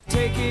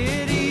Take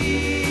it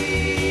easy,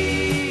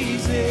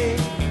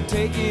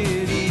 take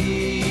it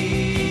easy.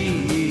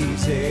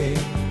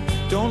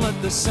 Don't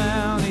let the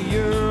sound of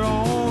your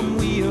own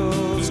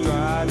wheels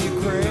drive you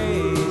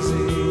crazy.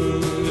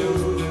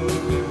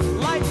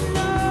 Lighten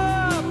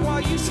up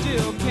while you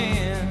still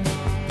can.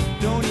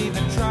 Don't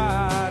even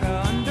try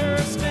to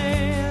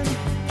understand.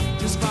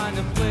 Just find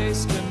a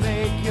place to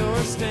make your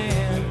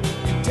stand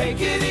and take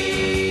it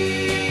easy.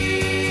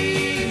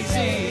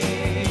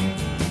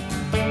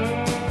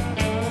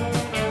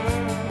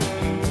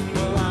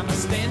 Well, I'm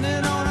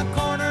standing on a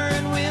corner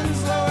in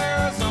Winslow,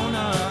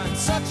 Arizona, and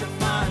such a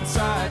fine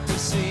sight to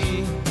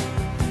see.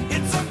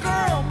 It's a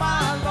girl,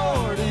 my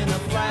lord, in a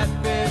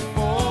flatbed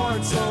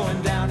Ford,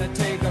 slowing down to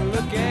take a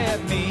look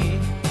at me.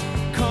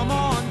 Come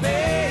on, baby.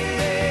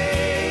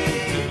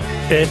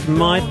 It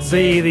might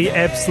be the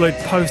absolute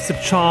poster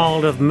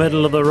child of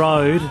middle of the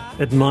road.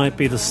 It might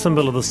be the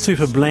symbol of the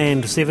super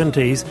bland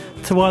 70s.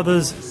 To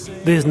others,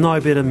 there's no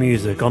better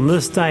music. On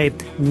this day,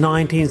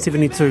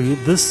 1972,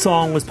 this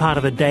song was part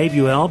of a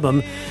debut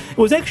album. It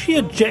was actually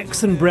a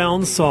Jackson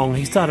Browne song.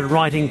 He started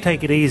writing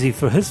Take It Easy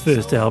for his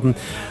first album.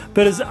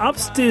 But his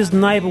upstairs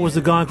neighbour was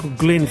a guy called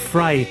Glenn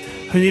Frey,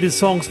 who needed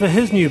songs for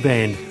his new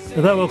band.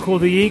 They were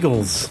called the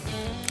Eagles.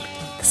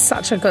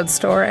 Such a good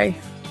story.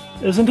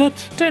 Isn't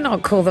it? Do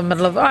not call them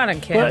I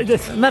don't care. Well,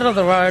 middle of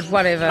the road,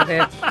 whatever.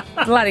 They're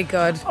bloody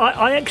good.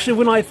 I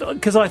actually,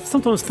 because I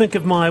sometimes think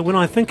of when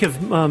I think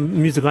of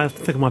music, I have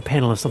to think of my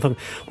panellists.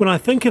 When I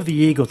think of the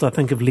Eagles, I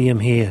think of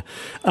Liam Hehir.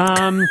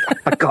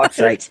 For God's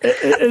sake.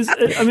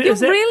 You're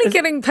really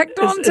getting picked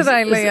on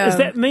today, Liam. Is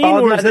that mean?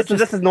 Oh, or no, is this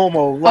is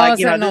normal.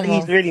 Normal?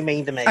 He's really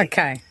mean to me.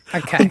 Okay.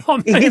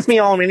 He gets me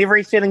on whenever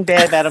he's feeling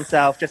bad about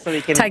himself, just so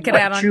he can Take it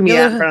out on chew me you.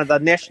 out in front of the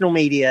national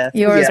media.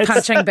 You're his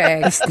punching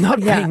bag. It's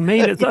not being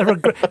mean. It's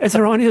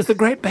ironic. It's a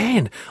great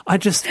band.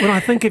 When I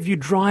think of you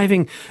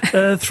driving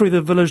through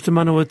the village to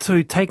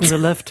Manawatu, taking the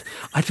lift,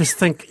 I just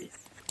think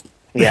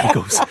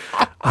Eagles.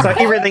 So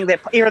everything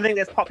that's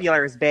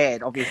popular is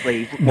bad,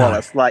 obviously,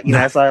 Wallace. So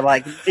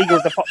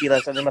Eagles are popular,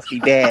 so they must be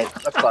bad,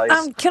 I suppose.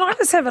 Can I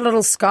just have a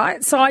little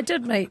Skype? So I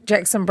did meet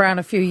Jackson Browne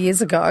a few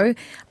years ago.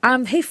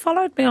 He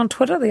followed me on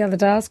Twitter the other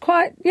day. I was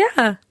quite,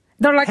 they're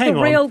like Hang the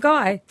on. real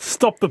guy.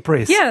 Stop the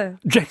press. Yeah.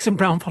 Jackson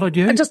Browne followed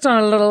you? Just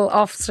on a little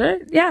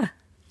offset. Yeah.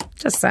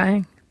 Just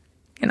saying,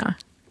 Call of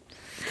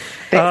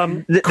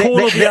the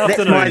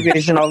afternoon. That's my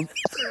version of...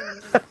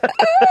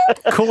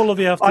 Call of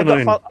the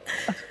afternoon.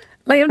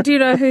 Liam, do you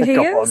know who he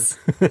Go is?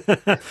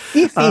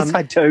 Yes,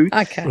 I do.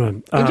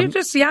 Okay. You're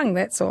just young,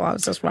 that's all. I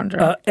was just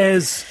wondering. By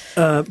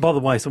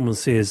the way, someone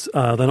says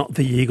they're not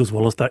the Eagles,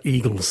 Wallace, they're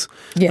Eagles.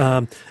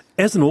 Yeah.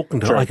 As an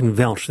Aucklander, I can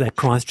vouch that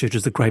Christchurch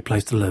is a great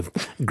place to live.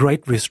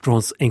 Great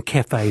restaurants and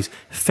cafes,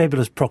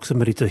 fabulous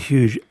proximity to a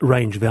huge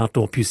range of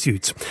outdoor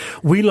pursuits.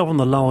 We live on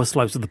the lower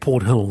slopes of the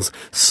Port Hills,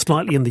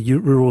 slightly in the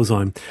rural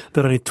zone,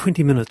 but only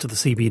 20 minutes to the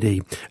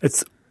CBD.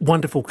 It's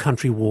wonderful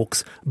country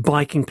walks,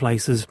 biking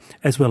places,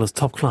 as well as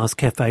top-class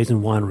cafes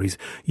and wineries.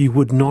 You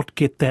would not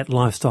get that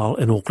lifestyle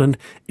in Auckland,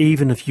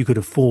 even if you could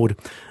afford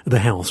the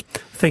house.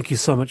 Thank you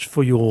so much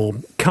for your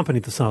company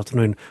this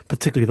afternoon,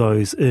 particularly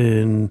those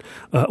in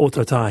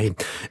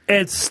Otautahi.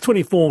 It's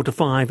 24 to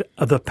 5,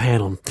 the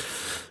panel.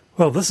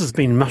 Well, this has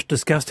been much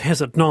discussed, has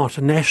it not?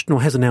 National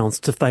has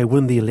announced if they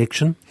win the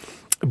election,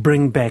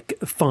 bring back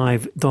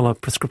 $5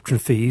 prescription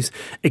fees,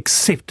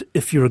 except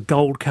if you're a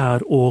gold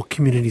card or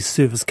community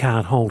service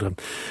card holder.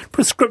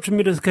 Prescription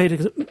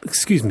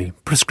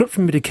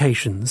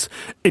medications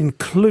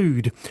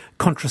include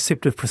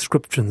contraceptive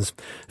prescriptions.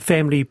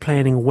 Family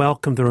planning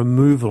welcomed the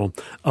removal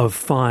of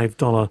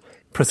 $5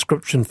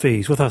 prescription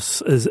fees. With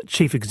us is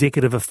Chief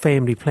Executive of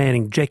Family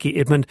Planning, Jackie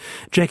Edmund.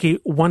 Jackie,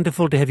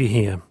 wonderful to have you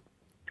here.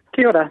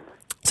 Kia ora.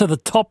 So the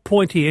top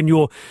point here in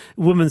your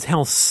women's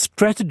health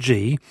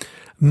strategy,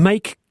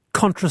 make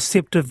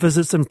contraceptive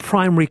visits and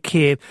primary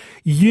care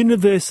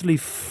universally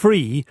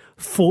free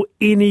for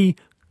any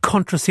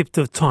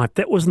contraceptive type.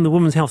 That was in the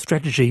women's health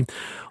strategy.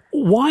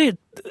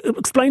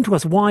 Explain to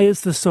us, why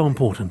is this so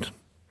important?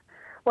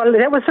 Well,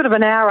 that was sort of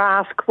an hour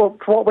ask for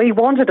what we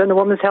wanted in the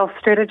women's health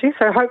strategy,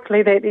 so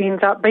hopefully that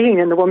ends up being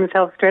in the women's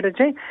health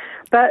strategy.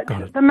 But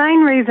the main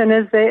reason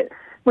is that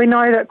we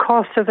know that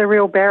cost is a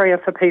real barrier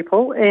for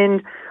people,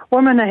 and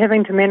women are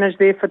having to manage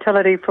their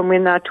fertility from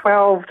when they're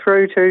 12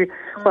 through to,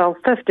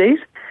 50s.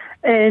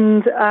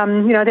 And,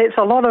 that's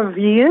a lot of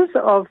years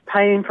of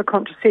paying for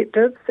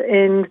contraceptives,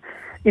 and,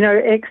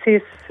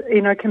 access,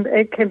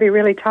 it can be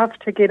really tough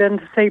to get in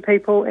to see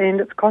people, and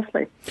it's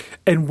costly.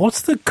 And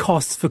what's the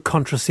cost for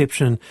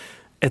contraception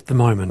at the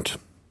moment?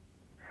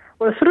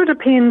 Well, it sort of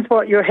depends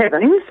what you're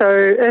having.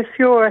 So if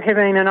you're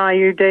having an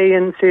IUD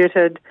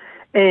inserted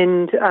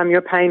and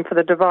you're paying for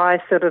the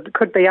device, it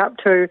could be up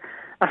to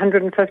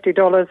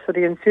 $150 for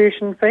the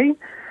insertion fee.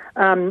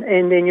 And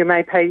then you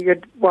may pay,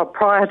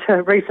 prior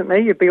to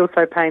recently, you'd be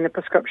also paying the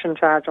prescription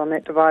charge on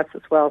that device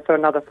as well, so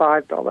another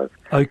 $5.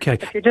 Okay.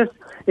 If you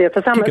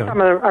for some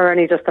are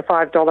only just the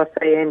 $5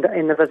 fee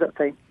and the visit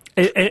fee.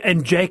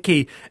 And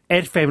Jackie,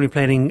 at Family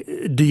Planning,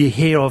 do you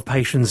hear of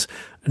patients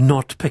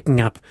not picking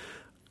up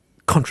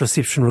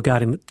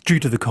contraception due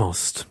to the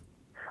cost?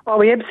 Oh,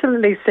 we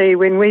absolutely see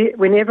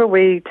whenever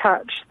we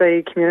touch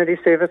the community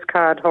service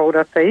card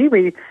holder fee,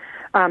 we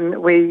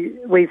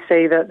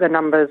see that the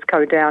numbers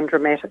go down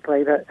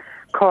dramatically. That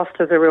cost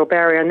is a real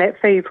barrier, and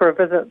that fee for a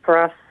visit for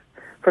us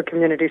for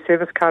community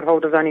service card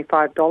holders is only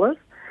 $5.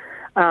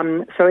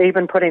 So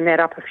even putting that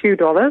up a few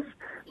dollars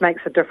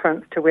makes a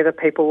difference to whether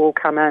people will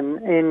come in,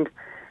 and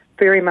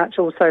very much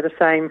also the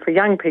same for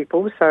young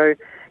people. So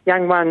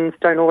young ones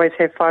don't always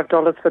have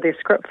 $5 for their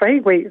script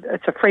fee.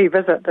 It's a free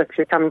visit if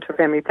you come to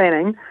family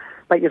planning,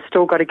 but you've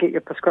still got to get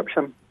your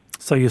prescription.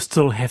 So you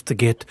still have to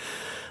get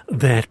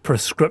that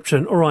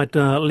prescription. All right,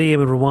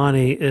 Liam and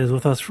Ruwani is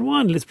with us.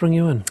 Ruwani, let's bring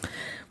you in.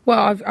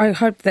 Well, I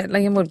hope that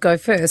Liam would go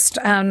first,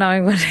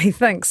 knowing what he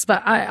thinks.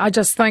 But I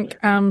just think,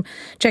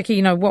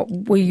 Jackie, what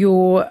were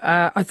your?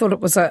 I thought it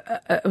was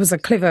a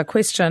clever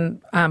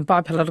question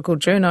by political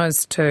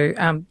journos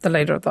to the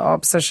leader of the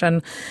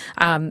opposition.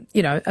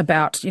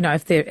 About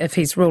if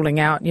he's ruling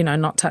out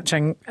not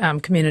touching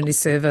community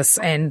service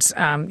and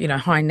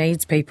high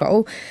needs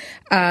people,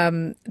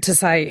 to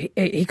say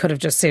he could have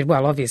just said,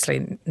 well,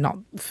 obviously not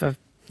for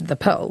the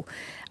pill,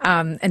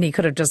 and he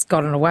could have just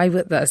gotten away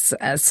with this.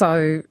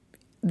 So.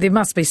 There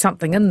must be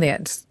something in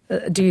that.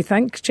 Do you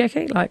think,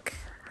 Jackie? Like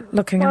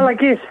looking. Well, I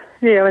guess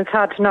it's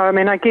hard to know.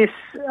 It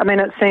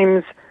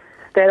seems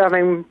that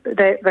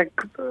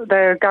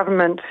the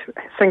government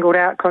singled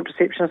out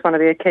contraception as one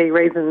of their key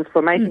reasons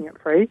for making it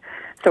free.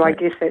 So I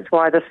guess that's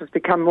why this has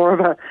become more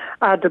of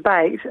a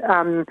debate.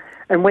 And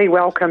we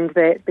welcomed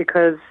that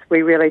because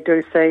we really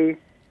do see,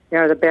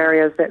 the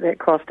barriers that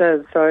cost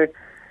is. So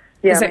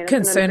yeah. Is that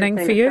concerning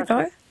for you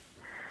though?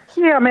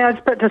 Yeah, it's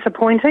a bit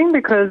disappointing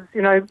because,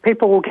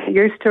 people will get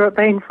used to it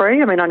being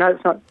free. I know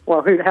it's not,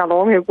 how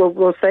long,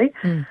 we'll see.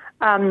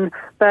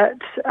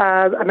 But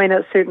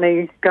it's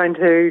certainly going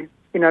to,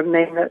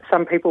 mean that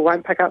some people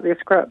won't pick up their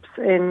scripts.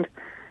 And,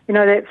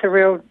 that's a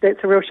real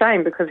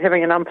shame because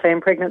having an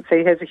unplanned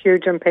pregnancy has a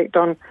huge impact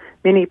on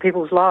many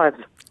people's lives.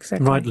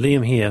 Exactly. Right,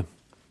 Liam here.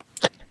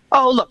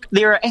 Oh, look,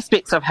 there are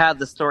aspects of how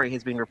the story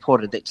has been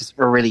reported that just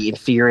were really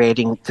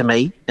infuriating to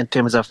me in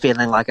terms of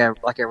feeling like a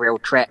real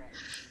trap.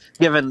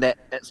 Given that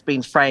it's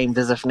been framed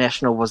as if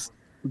National was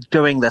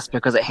doing this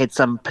because it had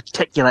some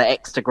particular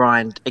axe to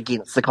grind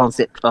against the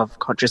concept of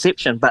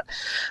contraception, but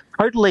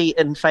totally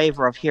in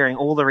favour of hearing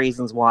all the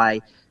reasons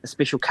why a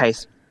special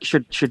case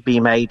should be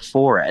made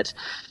for it.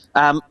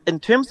 In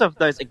terms of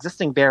those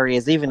existing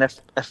barriers, even if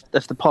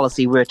the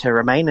policy were to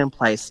remain in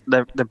place,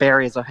 the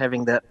barriers of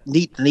having the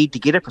need to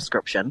get a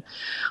prescription,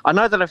 I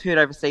know that I've heard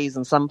overseas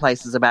in some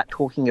places about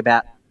talking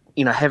about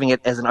having it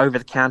as an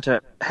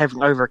over-the-counter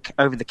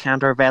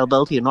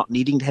availability and not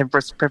needing to have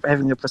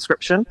having a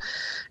prescription.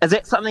 Is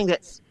that something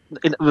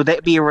would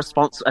that be a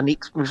responsible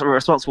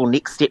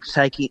next step to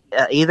take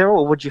either,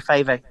 or would you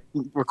favour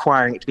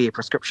requiring it to be a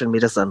prescription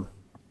medicine?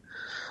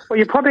 Well,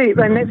 you probably,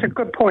 and that's a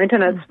good point,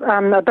 and it's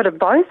a bit of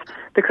both,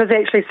 because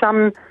actually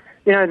some,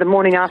 the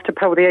morning after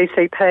pill, the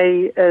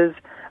ECP is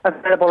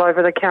available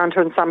over the counter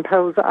and some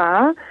pills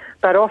are,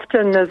 but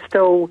often there's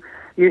still,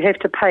 you have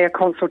to pay a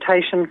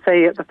consultation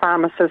fee at the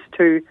pharmacist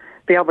to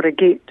be able to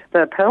get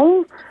the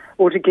pill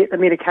or to get the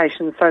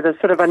medication. So there's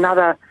sort of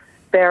another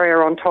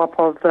barrier on top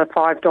of the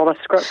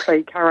 $5 script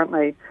fee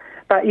currently.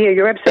 But yeah,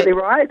 you're absolutely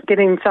right.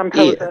 Getting some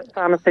pills at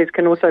pharmacies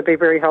can also be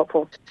very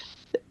helpful.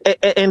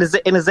 And is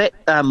that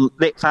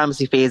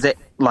pharmacy fee, is that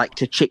like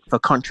to check for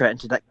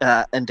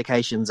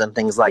indications and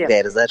things like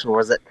that, is it? Or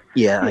is it?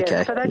 Yeah,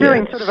 okay. So they're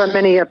doing sort of a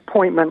mini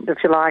appointment, if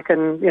you like,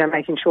 and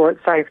making sure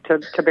it's safe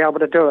to be able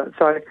to do it.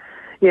 So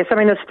yes,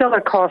 there's still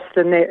a cost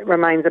and that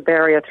remains a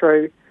barrier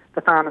through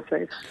the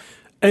pharmacies.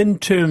 In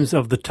terms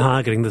of the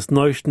targeting, this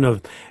notion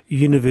of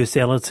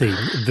universality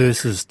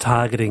versus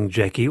targeting,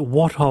 Jackie,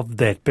 what of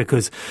that?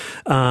 Because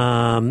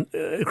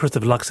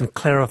Christopher Luxon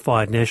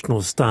clarified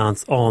National's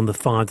stance on the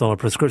 $5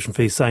 prescription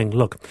fee, saying,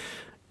 look,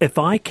 if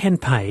I can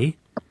pay,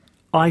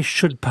 I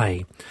should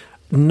pay.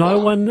 No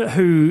one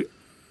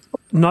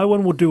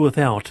will do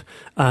without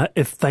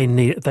if they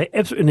need it. If they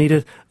absolutely need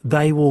it,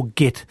 they will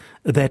get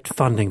that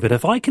funding. But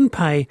if I can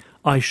pay,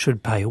 I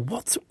should pay.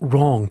 What's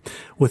wrong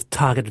with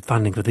targeted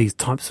funding for these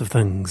types of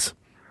things?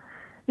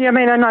 Yeah,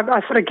 and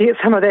I sort of get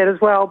some of that as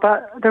well.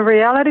 But the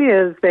reality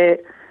is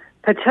that,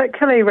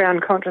 particularly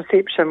around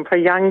contraception for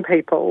young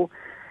people,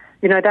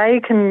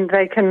 they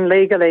can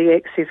legally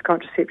access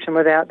contraception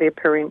without their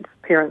parents'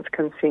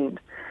 consent.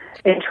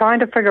 And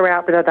trying to figure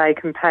out whether they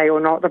can pay or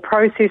not, the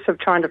process of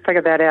trying to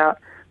figure that out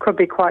could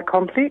be quite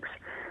complex.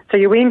 So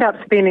you end up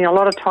spending a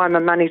lot of time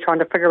and money trying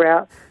to figure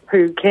out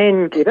who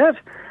can get it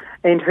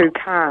and who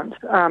can't.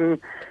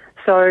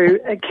 So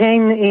it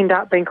can end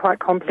up being quite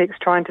complex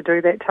trying to do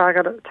that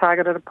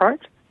targeted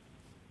approach.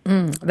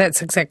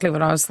 That's exactly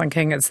what I was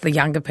thinking. It's the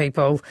younger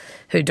people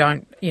who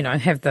don't,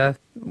 have the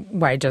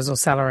wages or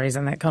salaries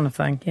and that kind of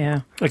thing.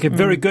 Yeah. Okay,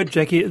 very good,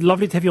 Jackie.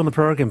 Lovely to have you on the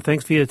program.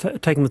 Thanks for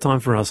taking the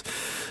time for us.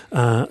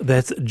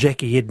 That's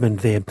Jackie Edmund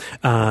there,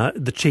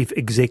 the Chief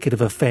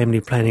Executive of Family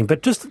Planning.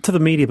 But just to the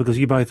media, because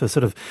you both are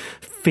sort of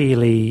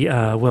fairly,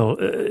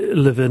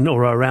 live in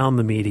or around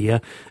the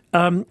media,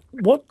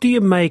 what do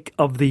you make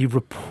of the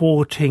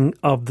reporting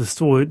of the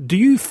story? Do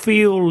you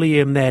feel,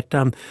 Liam,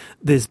 that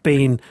there's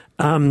been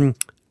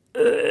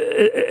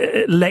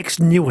lacks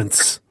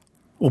nuance,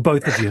 or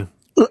both of you?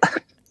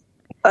 Look.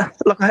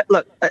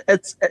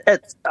 It's.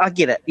 I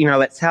get it.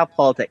 It's how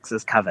politics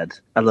is covered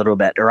a little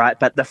bit, right?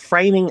 But the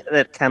framing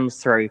that comes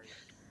through,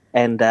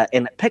 and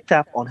it picked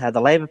up on how the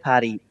Labour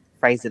Party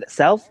phrased it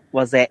itself,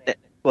 was that it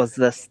was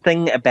this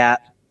thing about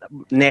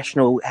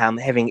National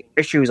having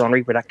issues on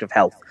reproductive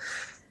health,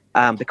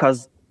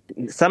 because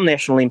some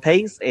National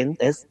MPs and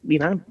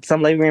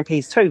some Labour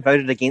MPs too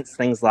voted against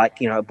things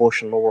like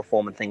abortion law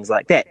reform and things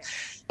like that.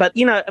 But,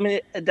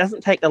 it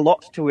doesn't take a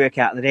lot to work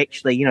out that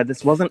actually,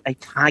 this wasn't a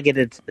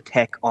targeted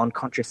attack on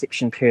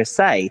contraception per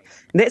se.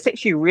 And that's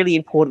actually a really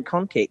important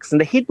context.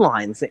 And the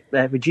headlines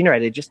that were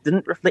generated just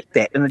didn't reflect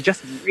that. And it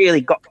just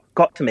really got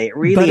to me. It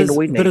really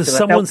annoyed me. But as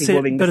someone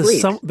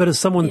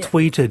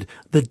tweeted,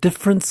 the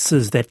difference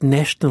is that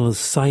National is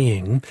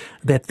saying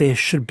that there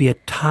should be a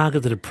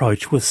targeted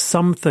approach, with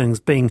some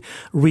things being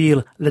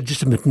real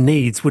legitimate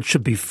needs, which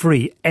should be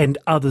free, and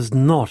others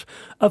not.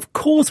 Of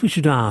course we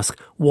should ask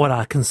what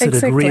are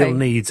considered real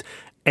needs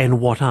and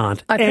what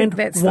aren't, and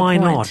why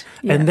not?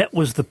 Yeah. And that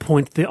was the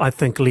point that I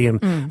think,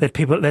 Liam, that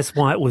people. That's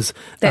why it was.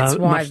 That's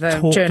why much the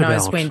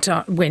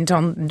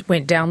journos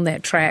went down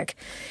that track,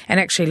 and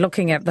actually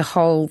looking at the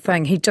whole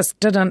thing, he just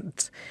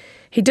didn't.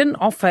 He didn't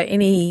offer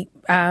any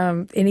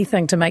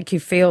anything to make you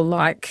feel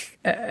like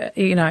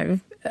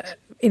any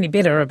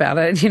better about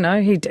it.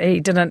 He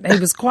didn't. He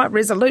was quite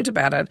resolute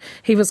about it.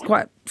 He was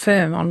quite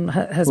firm on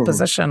his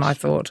position, I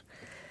thought.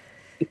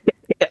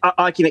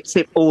 I can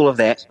accept all of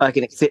that. I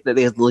can accept that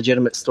there's a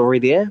legitimate story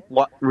there.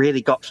 What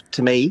really got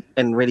to me,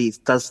 and really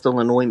does still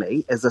annoy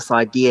me, is this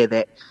idea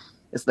that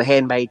it's the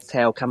Handmaid's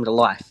Tale come to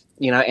life.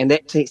 And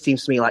that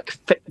seems to me like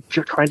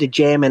trying to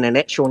jam in an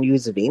actual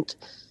news event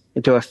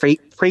into a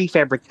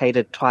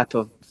prefabricated type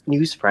of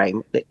news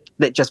frame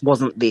that just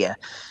wasn't there.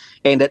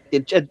 And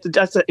it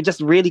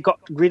just really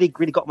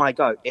got my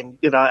goat. And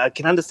I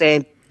can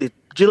understand the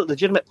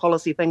legitimate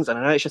policy things, and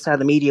I know it's just how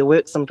the media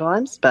works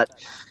sometimes, but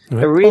it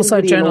really, also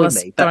really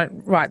journalists me.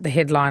 don't write the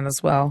headline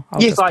as well. I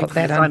know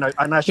better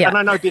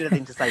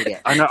than to say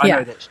that. I know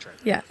that's true.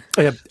 Yeah.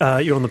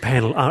 You're on the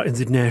panel,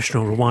 RNZ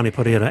National, Ruwani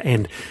Perera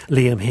and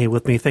Liam here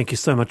with me. Thank you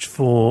so much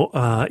for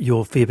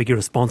your feedback, your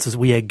responses.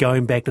 We are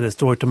going back to the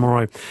story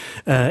tomorrow.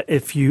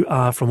 If you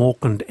are from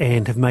Auckland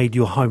and have made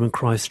your home in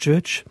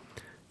Christchurch,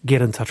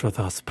 get in touch with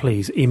us,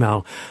 please.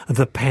 Email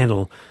the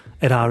panel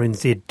at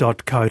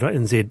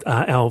rnz.co.nz.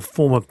 Our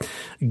former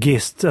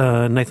guest,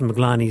 Nathan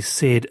McGlarney,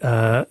 said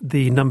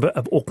the number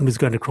of Aucklanders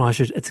going to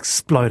Christchurch, it's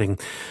exploding.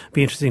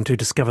 Be interesting to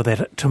discover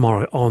that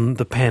tomorrow on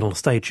the panel.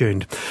 Stay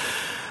tuned.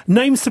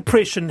 Name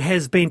suppression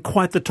has been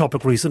quite the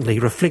topic recently,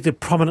 reflected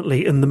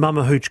prominently in the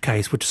Mama Hooch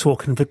case, which saw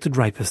convicted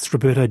rapists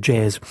Roberto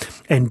Jazz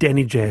and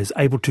Danny Jazz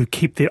able to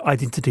keep their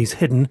identities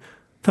hidden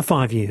for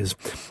 5 years.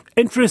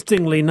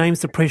 Interestingly, name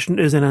suppression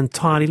is an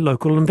entirely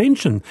local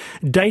invention.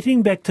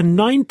 Dating back to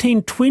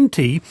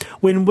 1920,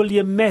 when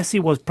William Massey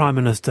was Prime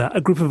Minister, a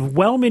group of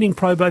well-meaning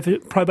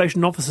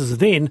probation officers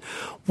then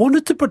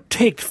wanted to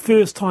protect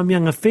first-time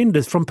young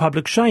offenders from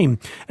public shame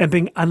and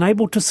being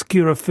unable to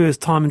secure a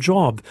first-time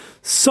job.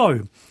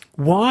 So,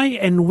 why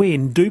and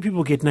when do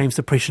people get name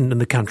suppression in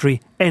the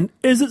country, and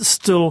is it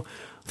still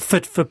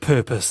fit for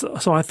purpose?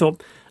 So I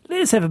thought,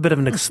 let's have a bit of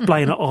an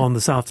explainer on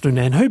this afternoon.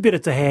 And who better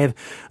to have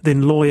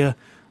than lawyer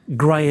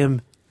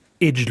Graham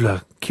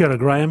Edgler. Kia ora,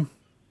 Graham.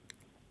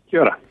 Kia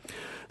ora.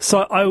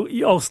 So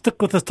I'll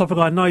stick with this topic.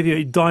 I know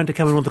you're dying to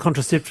come in on the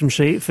contraception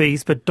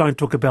fees, but don't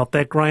talk about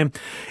that, Graham.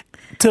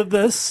 To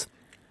this,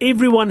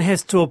 everyone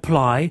has to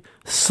apply,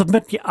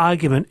 submit your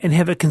argument, and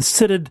have it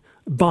considered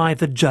by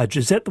the judge.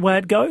 Is that the way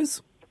it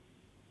goes?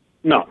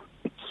 No.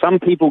 Some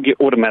people get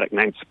automatic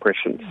name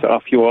suppression. So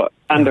if you're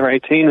under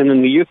 18 and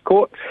in the youth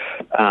court,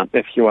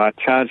 if you are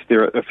charged,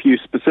 there are a few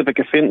specific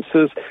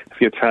offences. If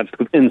you're charged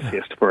with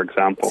incest, for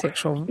example,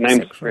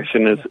 name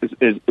suppression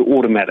is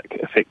automatic,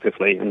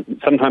 effectively.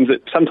 And sometimes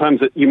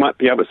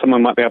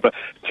someone might be able to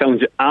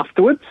challenge it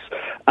afterwards.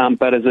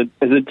 But as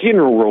a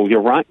general rule,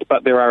 you're right.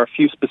 But there are a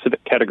few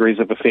specific categories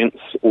of offence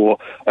or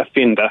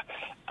offender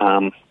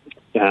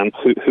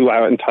who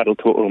are entitled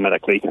to it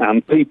automatically.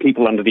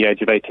 People under the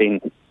age of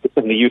 18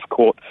 in the youth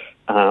court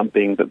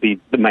being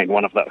the main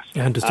one of those.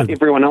 Understood.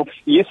 Everyone else,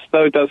 yes,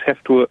 though, does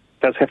have to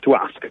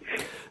ask.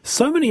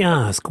 So many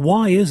ask,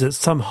 why is it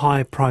some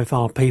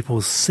high-profile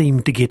people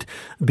seem to get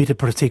better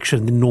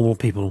protection than normal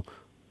people?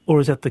 Or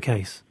is that the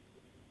case?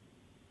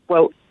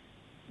 Well,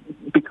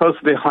 because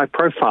they're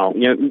high-profile.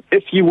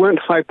 If you weren't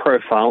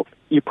high-profile,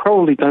 you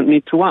probably don't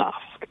need to ask.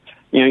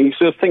 You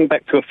sort of think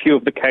back to a few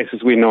of the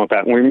cases we know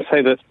about, and we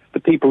say that the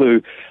people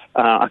who,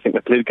 I think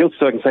they pleaded guilty,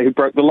 so I can say, who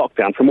broke the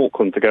lockdown from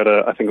Auckland to go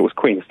to, I think it was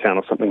Queenstown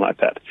or something like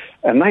that,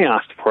 and they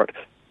asked for it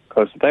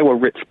because they were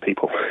rich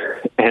people,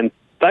 and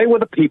they were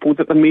the people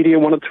that the media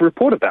wanted to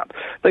report about.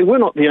 They were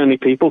not the only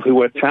people who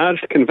were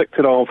charged,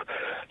 convicted of,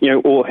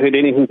 or had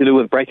anything to do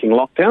with breaking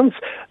lockdowns.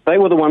 They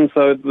were the ones,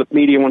 though, that the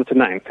media wanted to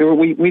name.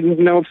 We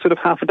know of sort of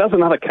half a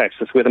dozen other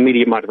cases where the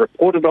media might have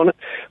reported on it,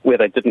 where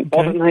they didn't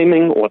bother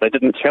naming, or they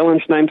didn't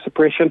challenge name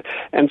suppression.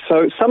 And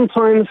so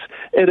sometimes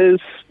it is,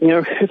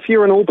 if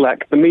you're an All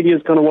Black, the media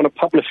is going to want to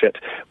publish it,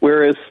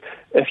 whereas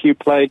if you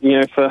played,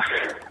 for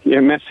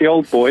Massey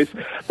Old Boys,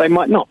 they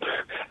might not.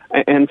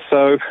 And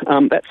so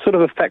that's sort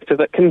of a factor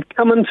that can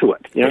come into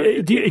it.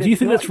 Do you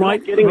think that's right,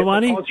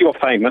 Ruwani? Because you're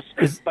famous,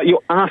 but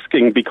you're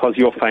asking because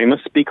you're famous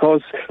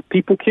because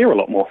people care a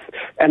lot more.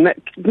 And that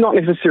not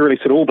necessarily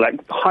sort of All Black,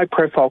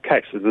 high-profile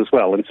cases as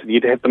well. And so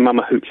you'd have the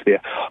Mama Hooch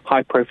there,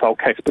 high-profile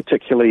case,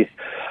 particularly.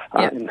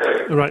 Right,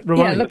 Ruwani.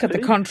 Yeah, look at the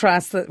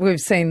contrast that we've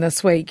seen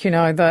this week.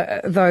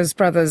 Those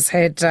brothers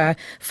had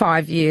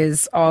 5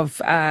 years of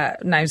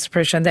name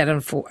suppression. That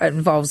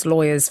involves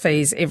lawyers,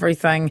 fees,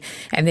 everything.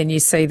 And then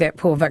you see that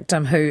poor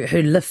victim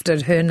who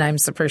lifted her name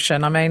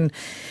suppression. I mean,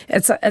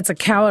 it's a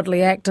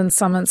cowardly act in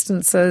some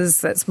instances.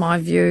 That's my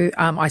view.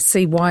 I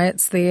see why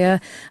it's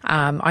there.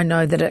 I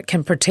know that it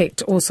can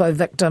protect also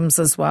victims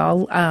as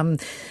well.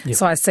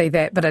 So I see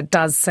that, but it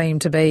does seem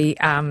to be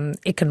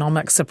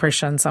economic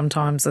suppression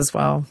sometimes as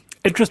well.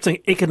 Interesting,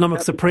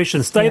 economic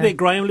suppression. Stay there,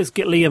 Graham. Let's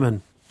get Liam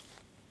in.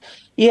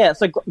 Yeah,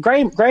 so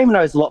Graham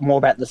knows a lot more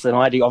about this than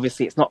I do.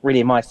 Obviously, it's not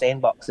really my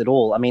sandbox at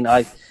all. I mean,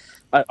 I've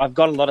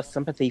got a lot of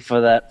sympathy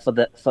for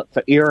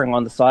erring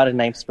on the side of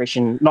name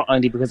suppression, not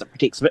only because it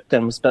protects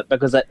victims, but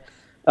because it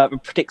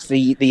protects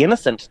the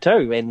innocent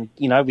too. And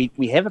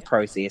we have a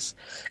process.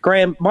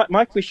 Graham,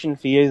 my question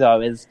for you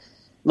though is,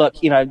 look,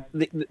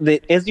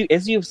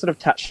 as you've sort of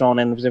touched on,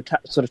 and we've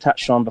sort of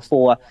touched on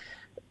before,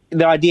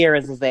 the idea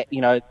is that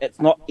it's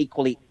not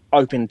equally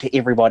open to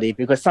everybody,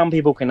 because some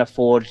people can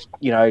afford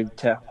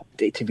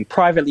to be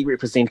privately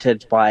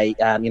represented by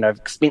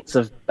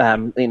expensive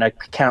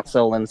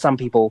counsel, and some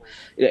people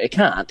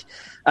can't.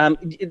 Are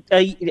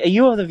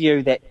you of the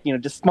view that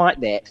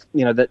despite that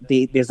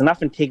that there's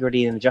enough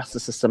integrity in the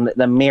justice system that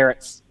the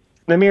merits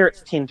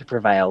tend to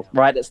prevail,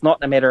 right? It's not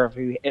a matter of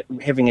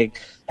having a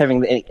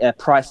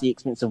pricey,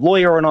 expensive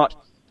lawyer or not.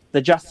 The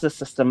justice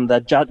system,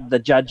 the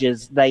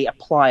judges, they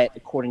apply it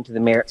according to the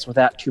merits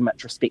without too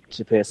much respect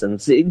to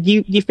persons. Do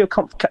you feel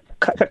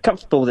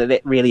comfortable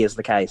that really is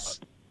the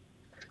case?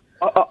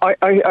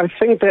 I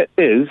think that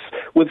is,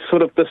 with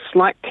sort of the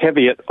slight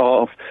caveat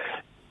of,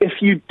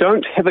 if you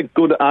don't have a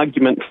good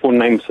argument for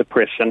name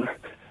suppression,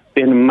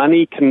 then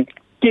money can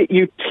get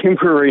you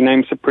temporary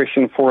name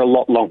suppression for a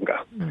lot longer.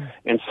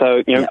 And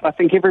so, I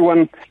think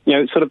everyone,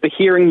 sort of the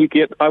hearing you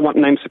get, I want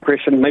name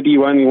suppression, maybe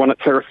you only want it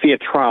for a fair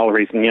trial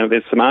reason.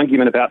 There's some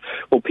argument about,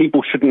 well,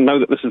 people shouldn't know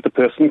that this is the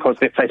person because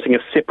they're facing a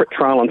separate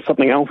trial on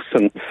something else.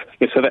 And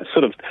so that's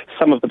sort of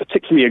some of the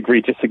particularly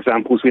egregious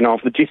examples we know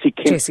of, the Jesse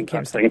Kempson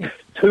thing.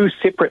 2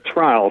 separate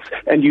trials,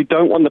 and you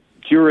don't want the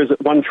jurors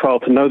at one trial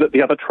to know that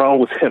the other trial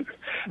was him.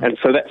 And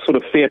so that sort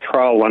of fair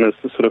trial one is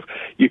the sort of,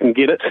 you can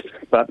get it,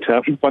 but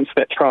once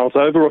that trial's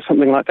over or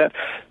something like that,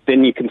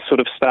 then you can sort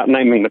of start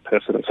naming the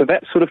person. And so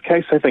that sort of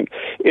case, I think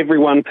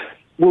everyone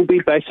will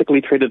be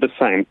basically treated the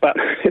same. But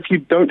if you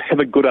don't have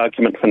a good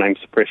argument for name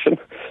suppression,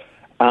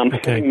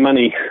 having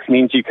money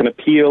means you can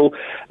appeal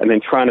and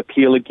then try and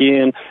appeal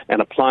again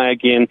and apply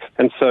again.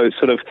 And so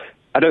sort of,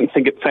 I don't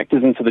think it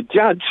factors into the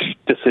judge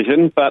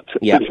decision, but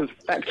which is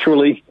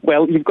actually,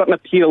 well, you've got an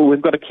appeal,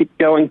 we've got to keep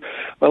going.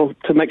 Well,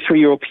 to make sure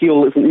your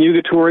appeal isn't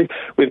nugatory,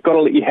 we've got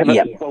to let you have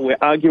it while we're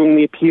arguing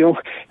the appeal,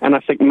 and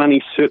I think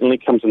money certainly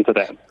comes into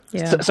that.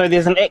 Yeah. So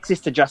there's an access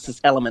to justice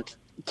element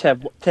to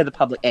the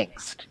public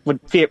angst.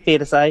 Fair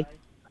to say?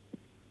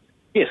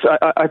 Yes,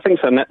 I think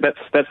so, and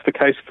that's the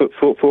case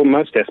for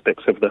most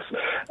aspects of this.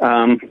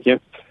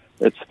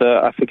 It's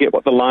I forget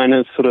what the line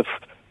is, sort of,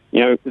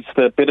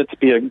 it's better to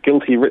be a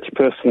guilty rich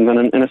person than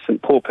an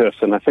innocent poor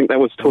person. I think that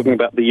was talking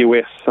about the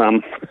US.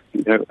 I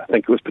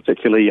think it was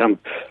particularly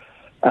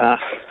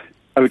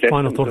OJ.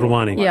 Final thought,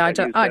 Ruwani.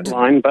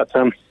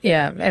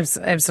 Yeah,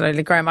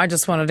 absolutely, Graham. I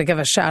just wanted to give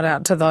a shout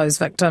out to those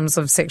victims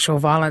of sexual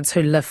violence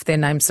who lift their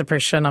name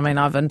suppression. I mean,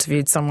 I've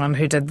interviewed someone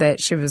who did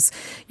that. She was,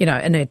 in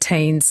her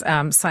teens,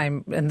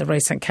 same in the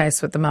recent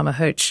case with the Mama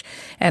Hooch.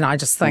 And I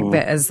just think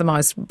that is the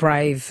most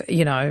brave,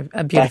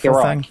 a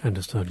beautiful thing.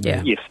 Understood.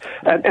 Yeah. Yes.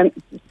 And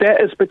that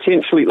is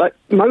potentially,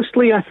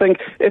 mostly I think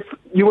if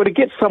you were to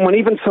get someone,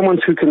 even someone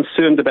who's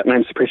concerned about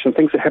name suppression,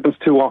 thinks it happens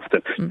too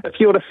often, if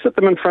you were to sit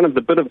them in front of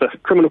the bit of the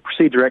Criminal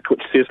Procedure Act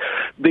which says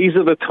these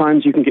are the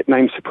times you can get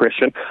name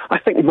suppression, I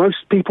think most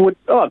people would,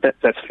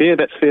 that's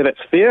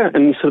fair.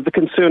 And sort of the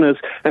concern is,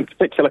 in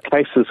particular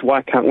cases,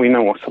 why can't we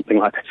know, or something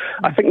like that.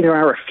 I think there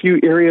are a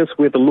few areas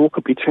where the law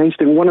could be changed,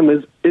 and one of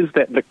them is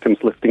that victims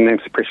lifting name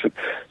suppression.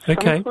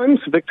 Sometimes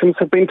victims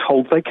have been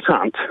told they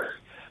can't.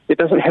 It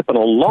doesn't happen a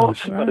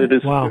lot, but it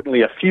is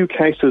certainly a few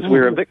cases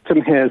where a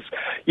victim has,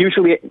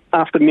 usually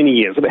after many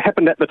years, if it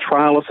happened at the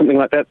trial or something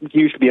like that, you'd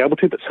usually be able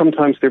to, but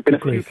sometimes there have been a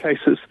few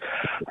cases,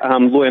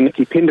 lawyer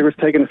Nikki Pender has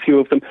taken a few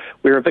of them,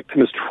 where a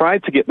victim has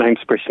tried to get name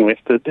suppression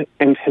lifted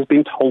and has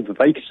been told that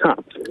they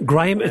can't.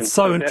 Graham, it's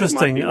so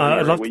interesting.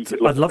 I'd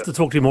love to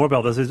talk to you more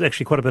about this. There's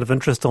actually quite a bit of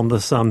interest on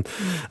this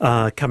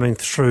coming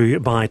through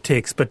by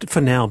text. But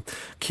for now,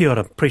 kia ora,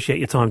 appreciate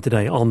your time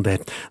today on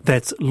that.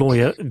 That's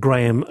lawyer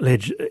Graham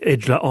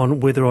Edgler on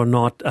whether or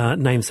not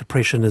name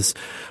suppression is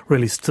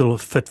really still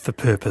fit for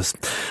purpose.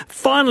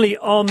 Finally,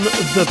 on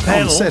the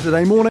panel... On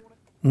Saturday morning.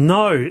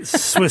 No,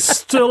 we're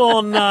still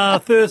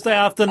on Thursday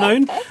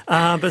afternoon,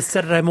 but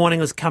Saturday morning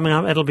is coming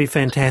up. It'll be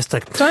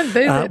fantastic. Don't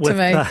do that to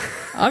me.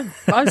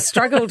 I've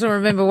struggled to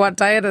remember what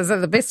day it is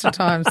at the best of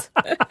times.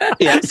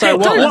 So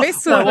don't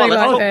mess with me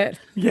like that.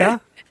 Yeah.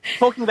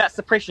 Talking about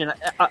suppression,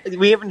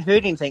 we haven't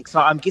heard anything,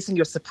 so I'm guessing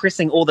you're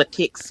suppressing all the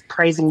texts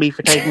praising me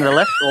for taking the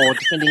lift or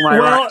defending my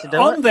right to do it.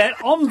 On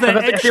that,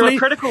 actually, if there were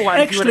critical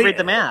ones, you would have read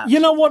them out. You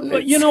know what?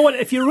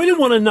 If you really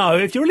want to know,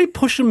 if you're really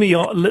pushing me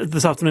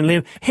this afternoon,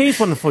 Liam,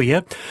 here's one for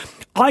you.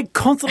 I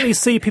constantly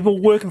see people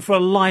working for a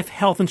life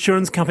health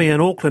insurance company in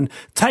Auckland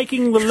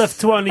taking the lift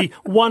to only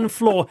one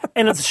floor,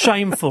 and it's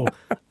shameful.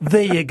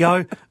 There you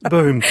go.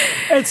 Boom.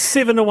 It's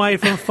 7 away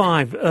from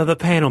 5, the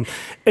panel.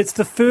 It's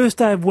the first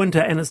day of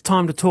winter, and it's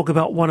time to talk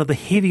about one of the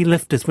heavy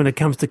lifters when it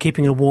comes to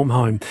keeping a warm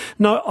home.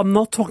 No, I'm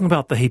not talking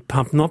about the heat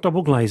pump, not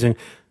double glazing.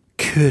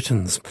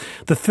 Curtains.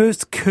 The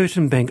first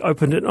curtain bank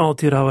opened in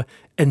Aotearoa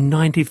in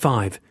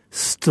 95.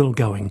 Still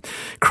going.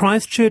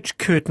 Christchurch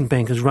Curtain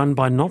Bank is run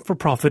by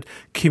not-for-profit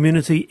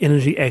Community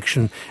Energy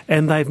Action,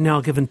 and they've now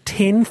given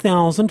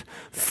 10,000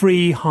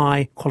 free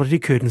high-quality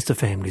curtains to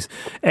families.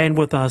 And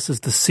with us is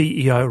the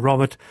CEO,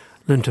 Robert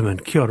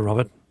Linterman. Kia ora,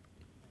 Robert.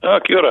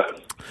 Kia ora.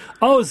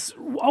 I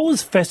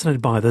was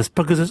fascinated by this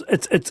because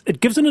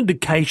it gives an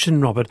indication,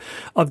 Robert,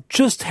 of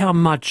just how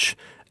much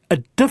a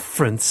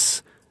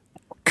difference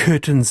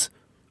curtains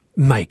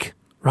make,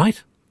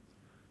 right?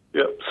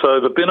 Yeah, so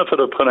the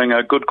benefit of putting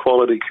a good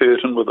quality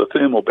curtain with a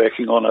thermal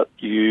backing on it,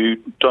 you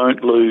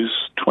don't lose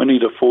 20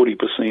 to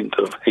 40%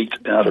 of heat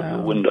out of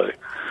the window.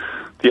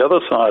 The other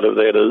side of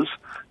that is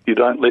you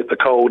don't let the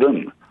cold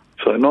in.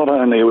 So not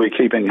only are we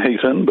keeping heat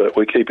in, but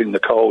we're keeping the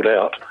cold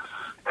out.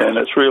 And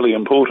it's really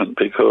important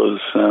because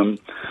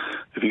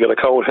if you've got a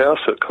cold house,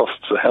 it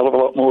costs a hell of a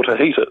lot more to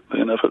heat it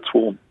than if it's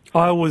warm.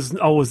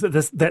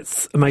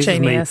 That's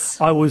amazing. Genius.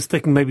 Me. I was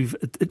thinking maybe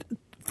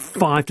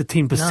 5 to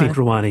 10%,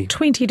 Ruwani.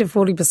 20 to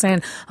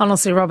 40%.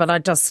 Honestly,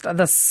 Robert,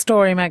 this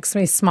story makes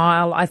me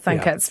smile. I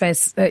think it's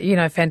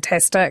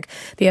fantastic.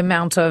 The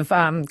amount of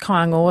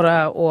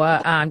kāinga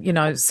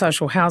or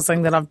social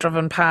housing that I've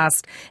driven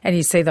past, and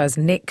you see those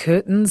net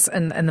curtains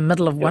in the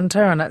middle of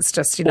winter, and it's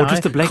just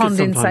just a blanket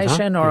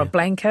condensation or a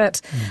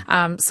blanket.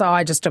 So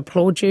I just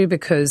applaud you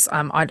because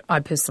I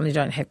personally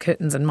don't have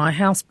curtains in my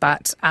house,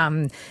 but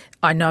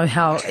I know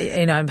how,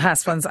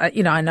 past ones, I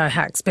know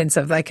how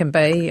expensive they can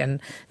be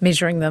and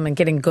measuring them and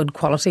getting good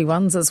quality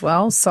ones as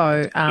well.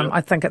 So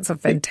I think it's a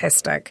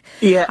fantastic.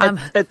 Yeah,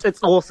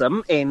 it's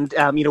awesome. And,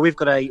 we've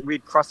got a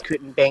Red Cross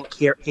Curtain Bank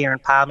here in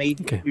Palmy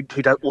who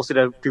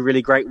also do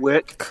really great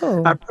work.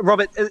 Cool.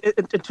 Robert,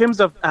 in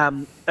terms of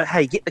how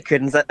you get the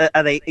curtains,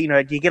 are they,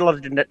 do you get a lot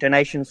of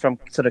donations from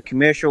sort of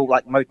commercial,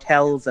 like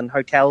motels and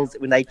hotels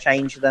when they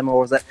change them,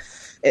 or is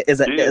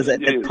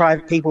it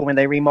private people when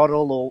they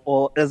remodel,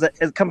 or does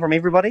it come from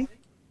everybody?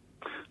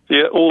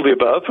 Yeah, all the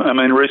above. I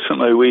mean,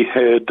 recently we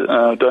had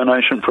a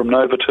donation from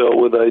Novotel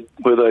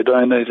where they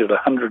donated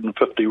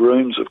 150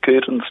 rooms of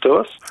curtains to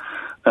us.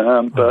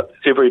 But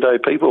everyday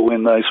people,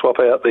 when they swap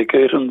out their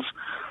curtains,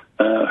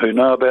 who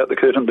know about the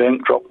curtain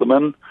bank, drop them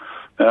in.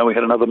 We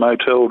had another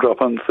motel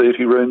drop in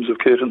 30 rooms of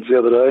curtains the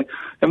other day.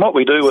 And what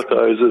we do with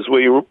those is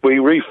we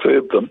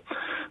refurb them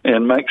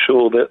and make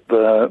sure that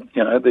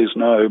there's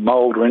no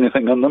mould or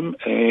anything in them,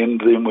 and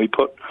then we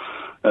put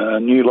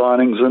new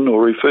linings in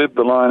or refurb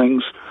the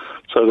linings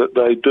so that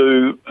they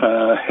do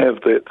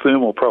have that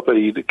thermal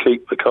property to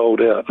keep the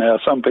cold out. Now,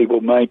 some people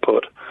may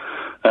put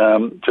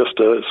just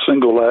a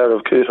single layer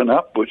of curtain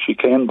up, which you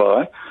can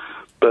buy,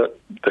 but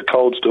the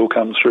cold still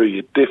comes through.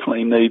 You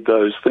definitely need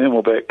those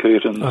thermal back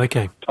curtains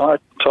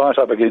tight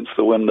up against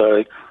the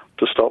window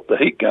to stop the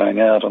heat going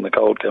out and the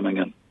cold coming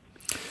in.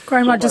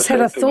 Graham, I just had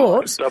a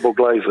thought. Double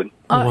glazing.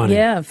 Oh,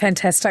 yeah,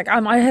 fantastic.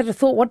 I had a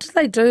thought, what did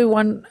they do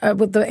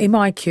with the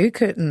MIQ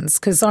curtains?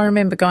 Because I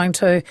remember going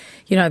to,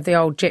 the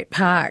old Jet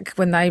Park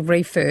when they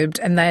refurbed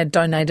and they had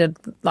donated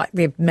like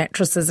their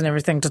mattresses and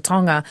everything to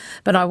Tonga.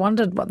 But I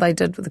wondered what they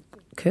did with the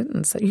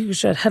curtains. So you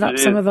should hit up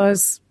some of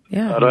those.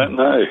 Yeah, I don't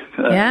know.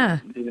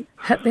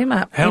 Hit them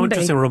up. How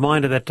interesting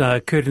reminder that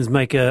curtains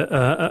make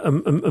a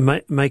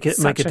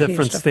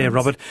difference there,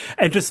 Robert.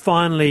 And just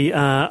finally,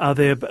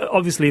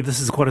 obviously this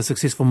is quite a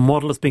successful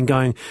model. It's been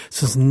going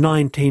since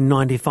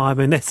 1995,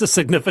 and that's a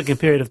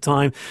significant period of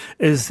time.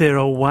 Is there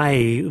a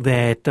way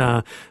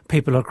that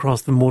people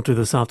across the Motu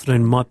this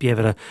afternoon might be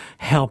able to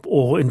help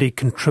or indeed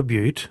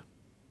contribute?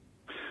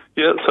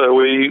 Yeah, so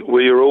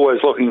we are always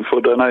looking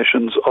for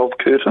donations of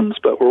curtains,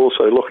 but we're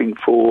also looking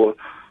for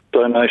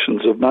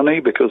donations of money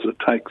because it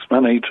takes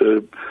money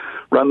to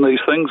run these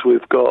things.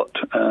 We've got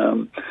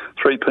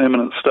 3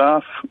 permanent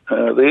staff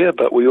there,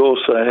 but we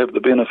also have the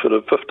benefit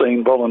of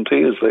 15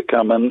 volunteers that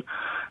come in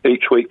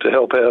each week to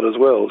help out as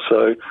well.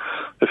 So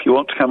if you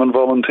want to come and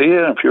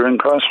volunteer, if you're in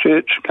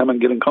Christchurch, come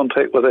and get in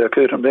contact with our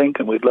curtain bank,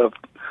 and we'd love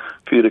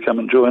for you to come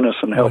and join us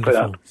and help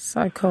out.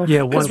 So cool.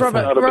 Yeah, wonderful.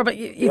 Robert,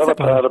 the other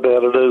part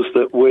about it is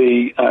that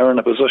we are in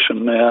a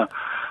position now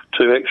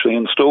to actually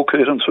install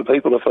curtains for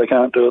people if they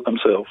can't do it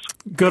themselves.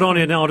 Good on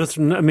you. Now, I'll just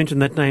mention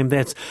that name.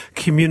 That's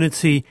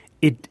Community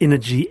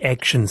Energy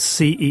Action,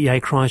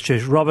 CEA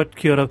Christchurch. Robert,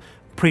 kia ora,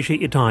 appreciate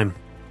your time.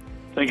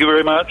 Thank you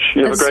very much.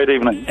 You have a great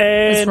evening.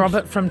 Is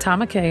Robert from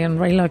Tamaki and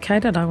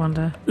relocated, I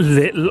wonder? I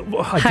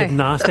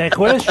didn't ask that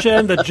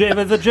question. The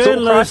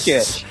journalist.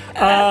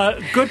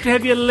 Good to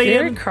have you,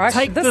 Liam.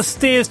 Take the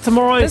stairs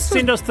tomorrow.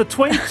 Send us the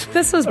tweet.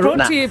 This was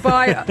brought to you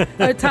by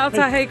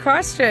Otautahi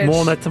Christchurch. More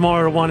on that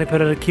tomorrow. Ruwani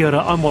Perera, kia ora.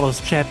 I'm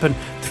Wallace Chapman.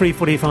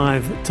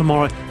 3:45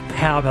 tomorrow.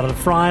 How about a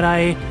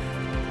Friday?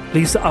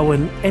 Lisa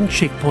Owen and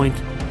Checkpoint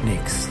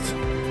next.